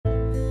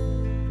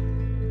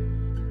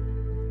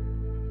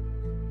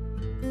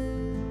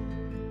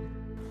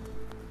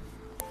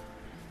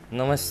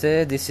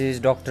Namaste, this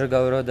is Dr.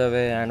 Gaurav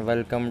Dave and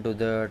welcome to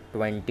the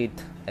 20th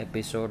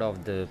episode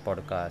of the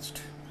podcast.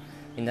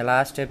 In the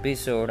last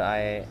episode,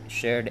 I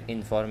shared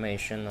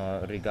information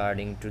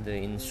regarding to the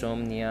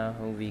insomnia,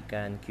 how we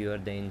can cure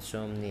the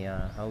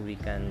insomnia, how we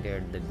can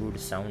get the good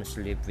sound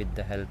sleep with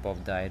the help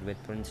of the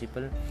Ayurveda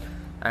principle.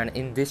 And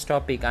in this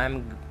topic, I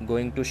am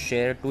going to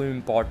share two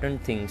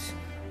important things,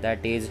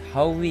 that is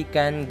how we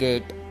can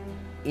get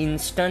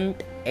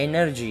instant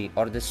energy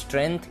or the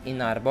strength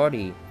in our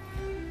body,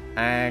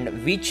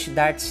 and which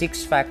that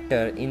six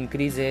factor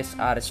increases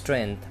our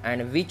strength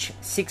and which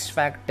six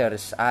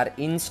factors are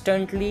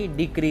instantly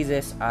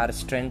decreases our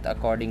strength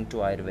according to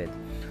Ayurveda.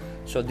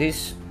 So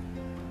this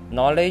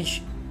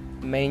knowledge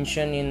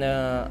mentioned in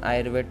a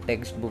Ayurveda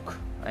textbook,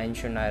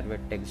 ancient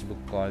Ayurveda textbook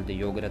called the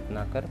Yoga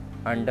Ratnakar,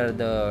 under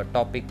the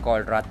topic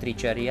called Ratri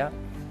Charya.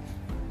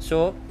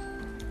 So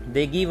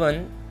they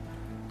given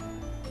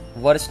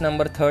verse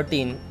number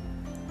 13.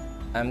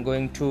 I'm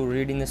going to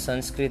read in the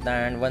Sanskrit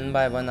and one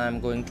by one I'm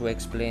going to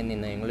explain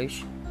in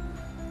English.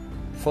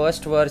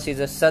 First verse is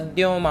a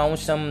Sadyo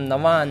Mausam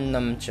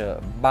Navannam cha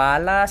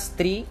Bala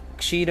Stri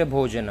Kshira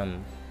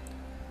Bhojanam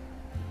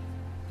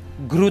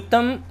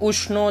Ghrutam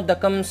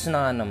Ushnodakam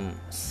Snanam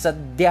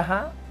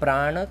Sadhyaha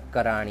Prana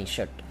Karani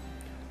Shat.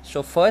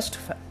 So first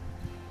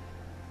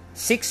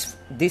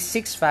this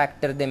six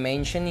factor they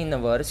mention in a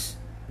verse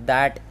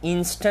that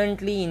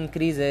instantly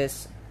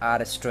increases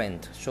our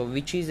strength. So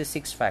which is the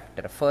sixth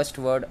factor? First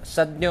word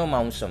Sadyo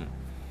Mausam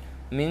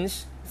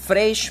means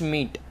fresh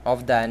meat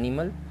of the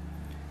animal.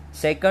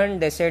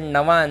 Second they said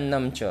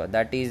Navannam cha,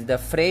 that is the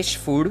fresh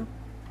food.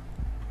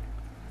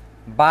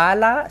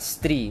 Bala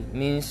Stri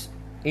means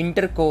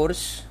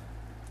intercourse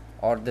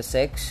or the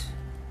sex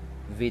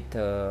with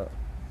a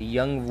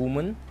young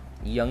woman,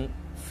 young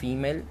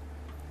female.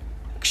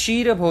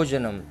 Kshira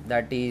Bhojanam,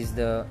 that is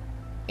the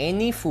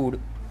any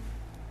food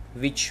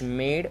which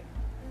made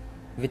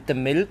with the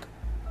milk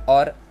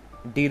or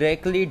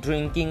directly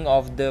drinking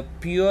of the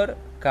pure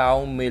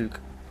cow milk,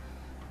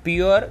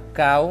 pure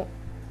cow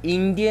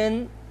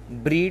Indian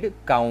breed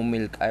cow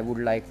milk. I would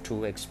like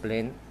to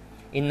explain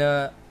in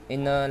a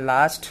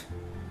last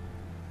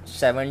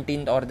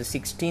 17th or the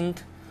 16th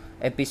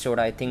episode,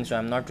 I think so,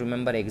 I'm not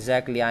remember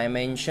exactly, I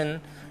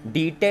mentioned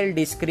detailed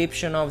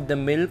description of the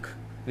milk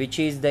which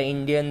is the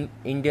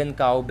Indian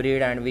cow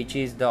breed and which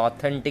is the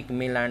authentic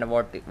milk and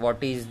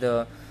what is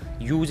the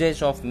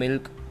uses of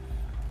milk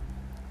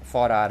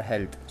for our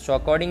health. So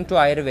according to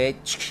Ayurveda,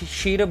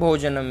 Kshira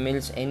Bhojanam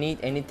means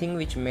anything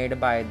which made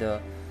by the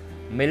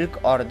milk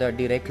or the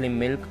directly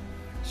milk.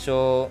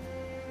 So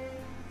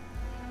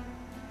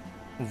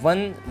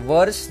one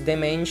verse they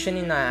mention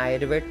in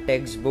Ayurveda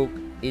textbook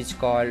is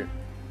called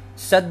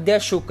Sadhya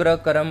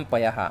Shukra Karam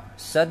Payaha.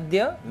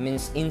 Sadhya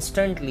means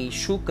instantly,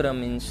 Shukra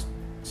means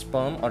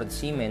sperm or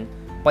semen,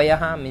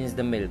 Payaha means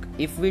the milk.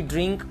 If we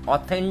drink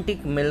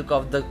authentic milk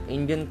of the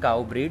Indian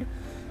cow breed,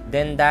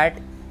 then that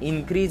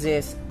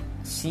increases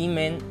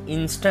semen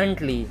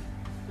instantly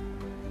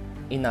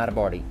in our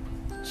body.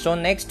 So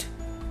next,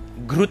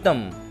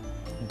 Ghrutam.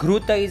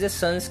 Ghruta is a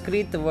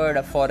Sanskrit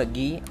word for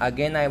ghee.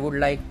 Again I would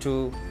like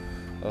to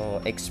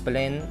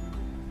explain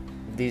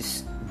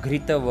this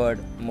Ghrita word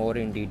more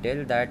in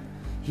detail, that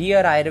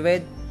here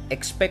Ayurveda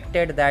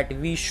expected that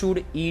we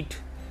should eat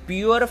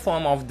pure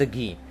form of the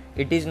ghee.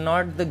 It is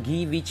not the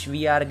ghee which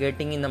we are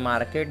getting in the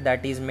market,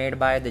 that is made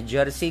by the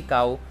Jersey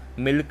cow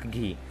milk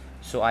ghee.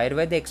 So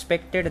Ayurveda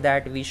expected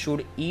that we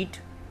should eat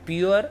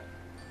pure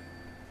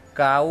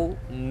cow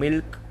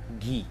milk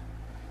ghee,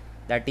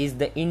 that is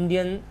the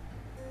Indian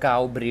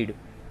cow breed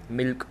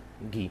milk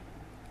ghee.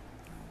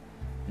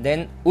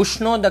 Then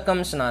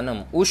Ushnodakam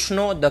Snanam.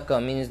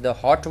 Ushnodaka means the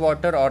hot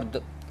water or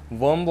the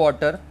warm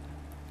water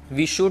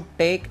we should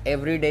take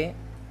every day.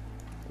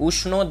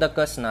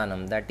 Ushnodaka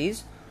Snanam, that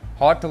is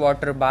hot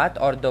water bath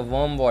or the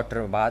warm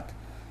water bath.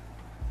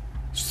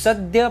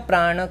 Sadhya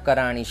Prana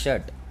Karani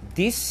Shat.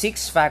 These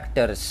six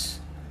factors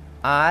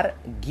are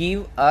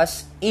give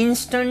us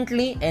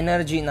instantly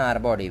energy in our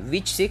body.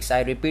 Which six?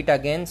 I repeat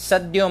again.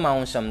 Sadhya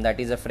Mausam, that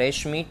is a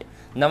fresh meat.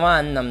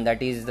 Navannam,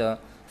 that is the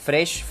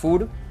fresh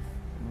food.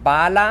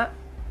 Bala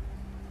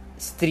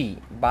Stri.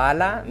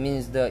 Bala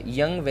means the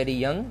young, very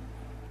young,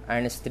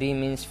 and Stri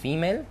means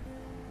female.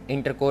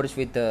 Intercourse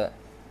with a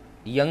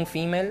young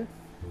female.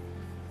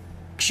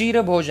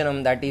 Kshira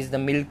Bhojanam, that is the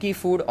milky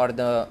food or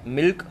the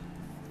milk.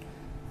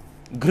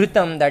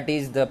 Ghrutam, that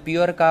is the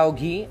pure cow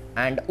ghee,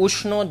 and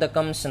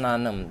Ushnodakam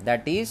Snanam,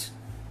 that is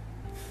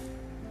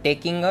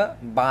taking a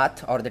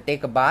bath or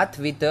take a bath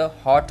with the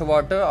hot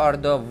water or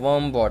the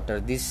warm water.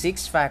 These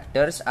six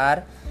factors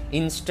are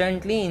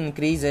instantly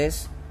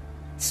increases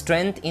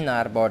strength in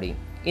our body.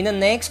 In the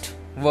next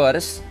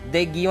verse,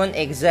 they given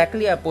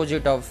exactly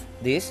opposite of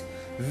this,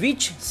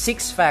 which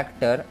six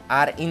factor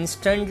are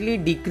instantly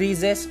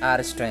decreases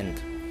our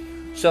strength.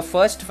 So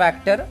first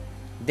factor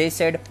they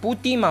said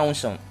Puti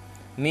Mausam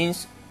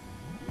means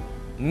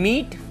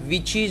meat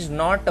which is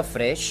not a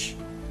fresh,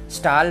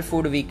 stall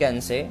food we can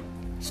say,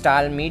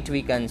 stall meat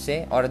we can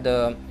say, or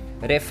the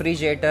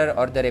refrigerator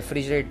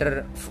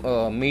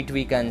meat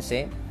we can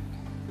say,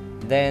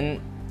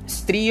 Then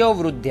striyo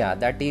vruddhya,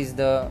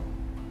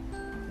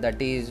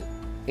 that is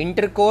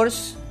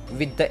intercourse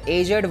with the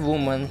aged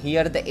woman.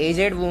 Here the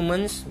aged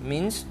woman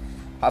means,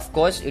 of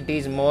course, it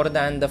is more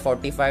than the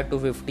 45 to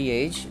 50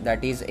 age,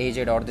 that is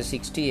aged, or the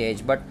 60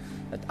 age. But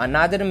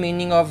another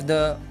meaning of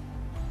the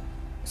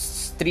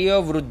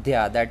striyo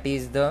vruddhya, that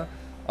is the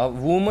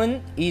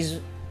woman is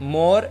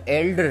more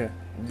elder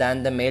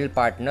than the male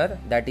partner,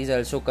 that is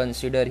also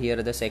considered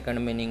here the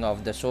second meaning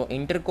of the. So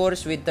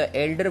intercourse with the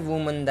elder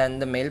woman than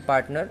the male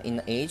partner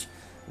in age,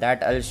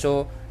 that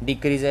also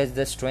decreases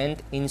the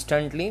strength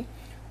instantly.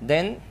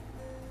 Then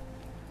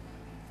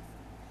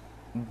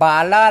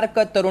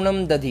balarka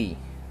tarunam dadhi,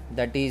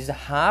 that is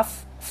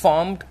half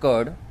formed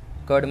curd.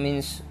 Curd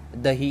means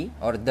dahi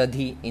or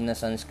dadhi in a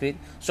Sanskrit.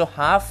 So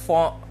half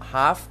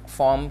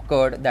formed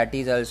curd, that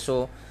is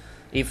also,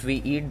 if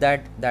we eat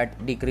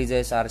that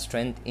decreases our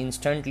strength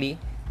instantly.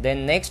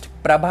 Then next,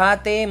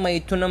 prabhate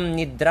maithunam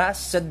nidra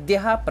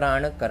sadhya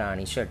prana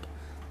karani shat.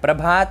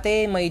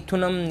 Prabhate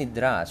maithunam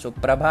nidra. So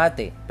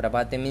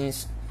prabhate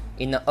means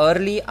in the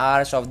early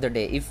hours of the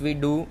day. If we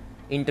do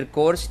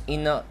intercourse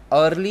in the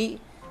early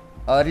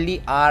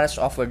hours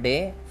of a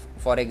day,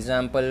 for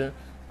example,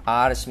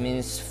 hours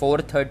means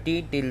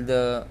 4:30 till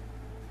the,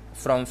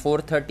 from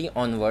 4:30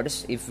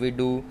 onwards, if we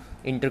do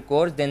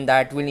intercourse, then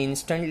that will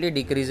instantly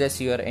decreases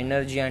your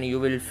energy and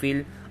you will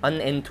feel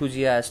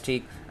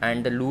unenthusiastic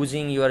and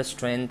losing your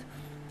strength,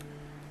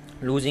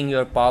 losing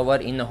your power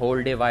in the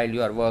whole day while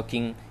you are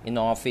working in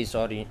the office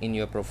or in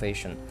your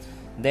profession.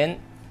 Then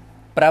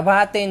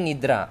prabhate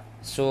nidra,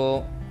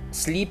 so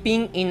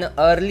sleeping in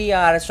early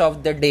hours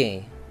of the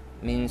day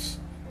means,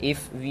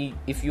 if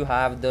you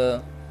have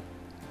the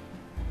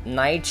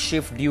night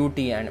shift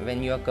duty and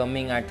when you are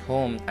coming at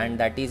home, and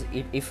that is,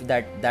 if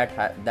that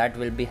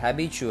will be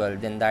habitual,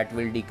 then that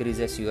will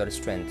decreases your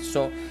strength.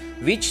 So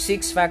which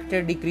 6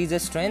 factor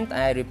decreases strength?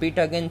 I repeat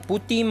again: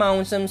 puti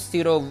mausam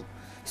striyo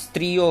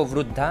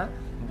vruddha,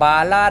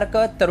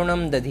 balarka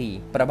tarunam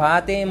dadhi,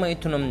 prabhate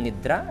maithunam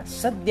nidra,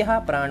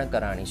 sadhya prana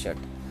karani shat.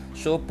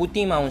 So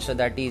puti mausa,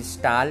 that is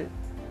tal,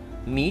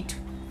 meat;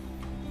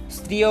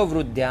 striyo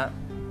vruddha,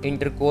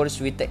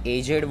 intercourse with the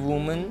aged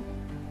woman,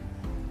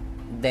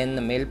 then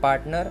the male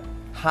partner;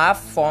 half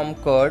formed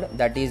curd,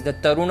 that is the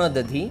taruna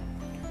dadhi;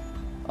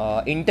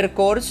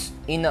 intercourse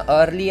in the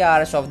early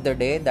hours of the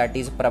day, that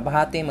is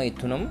prabhate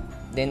maithunam;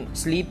 then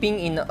sleeping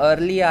in the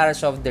early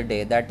hours of the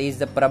day, that is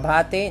the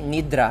prabhate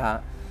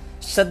nidraha;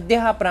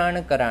 sadhya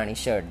prana karani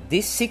shat.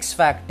 These 6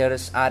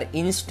 factors are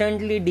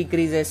instantly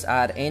decreases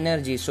our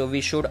energy, so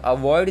we should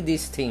avoid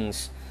these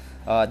things,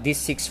 these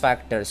 6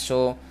 factors.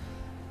 So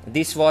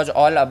this was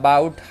all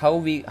about how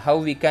we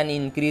can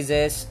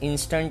increases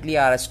instantly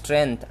our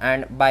strength,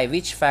 and by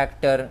which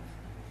factor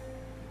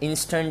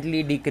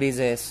instantly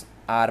decreases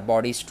our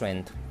body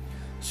strength.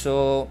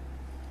 So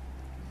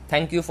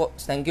thank you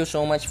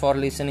so much for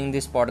listening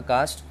this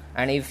podcast.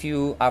 And if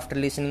you, after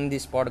listening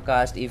this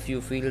podcast, if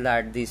you feel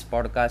that this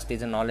podcast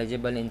is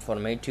knowledgeable,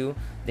 informative,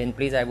 then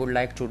please, I would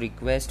like to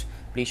request,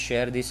 please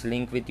share this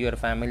link with your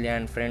family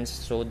and friends,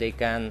 so they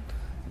can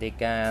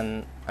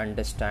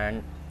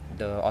understand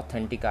the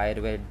authentic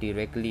Ayurveda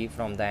directly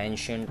from the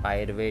ancient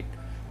Ayurveda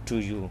to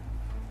you.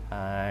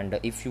 And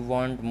if you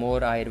want more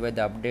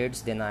Ayurveda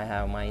updates, then I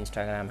have my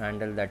Instagram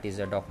handle, that is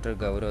Dr.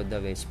 Gaurav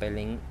Dave,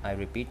 spelling, I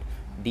repeat,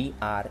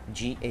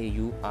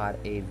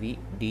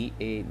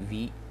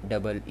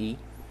 DrGauravDAVEE.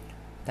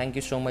 Thank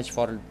you so much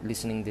for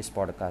listening this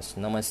podcast.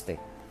 Namaste.